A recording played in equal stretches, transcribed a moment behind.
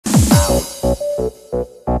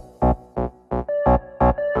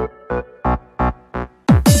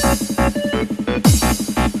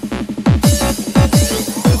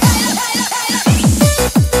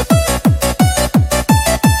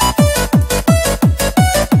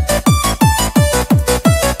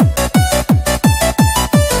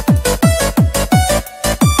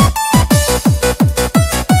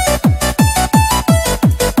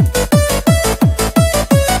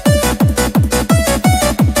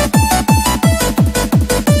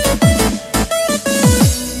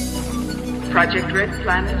Project Red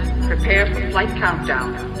Planet, prepare for flight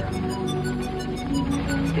countdown.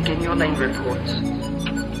 Begin your lane reports.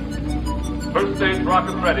 First stage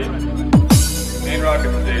rocket ready. Main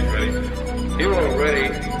rocket stage ready. Fuel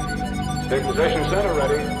ready. Stabilization center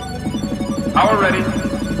ready. Power ready.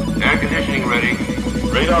 Air conditioning ready.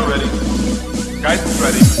 Radar ready. Guidance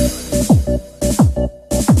ready.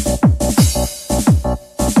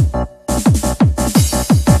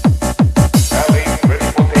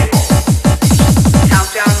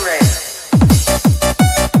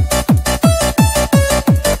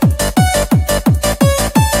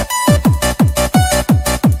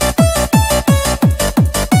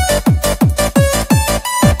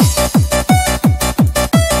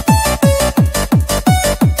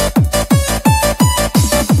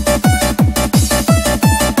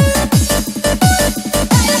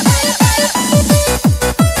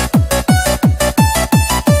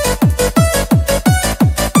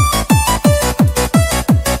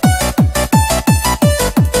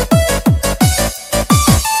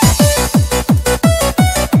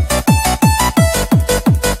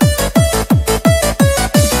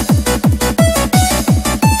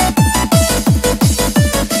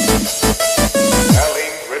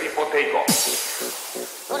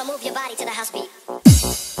 Gonna move your body to the house beat.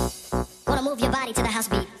 Gonna move your body to the house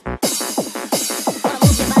beat. Gonna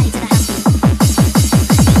move your body to the house beat.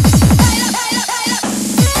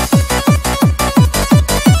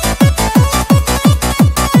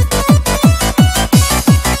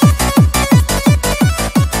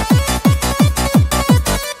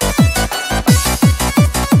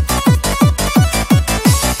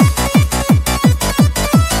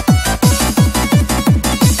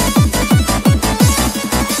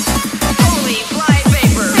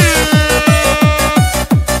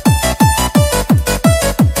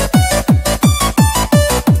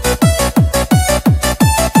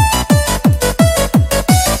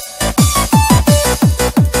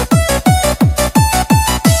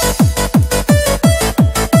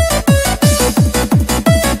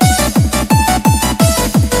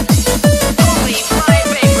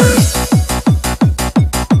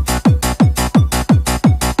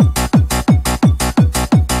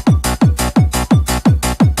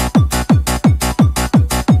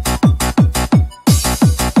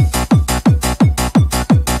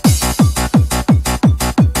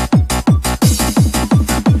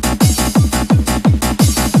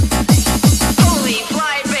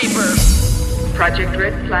 Project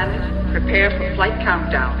Red Planet, prepare for flight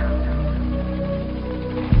countdown.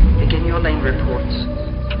 Begin your lane reports.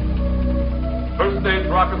 First stage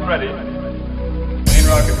rocket ready. Main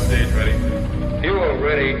rocket stage ready. Fuel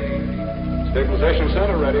ready. Stabilization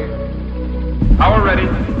center ready. Power ready.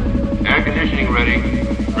 Air conditioning ready.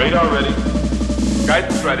 Radar ready.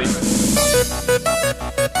 Guidance ready.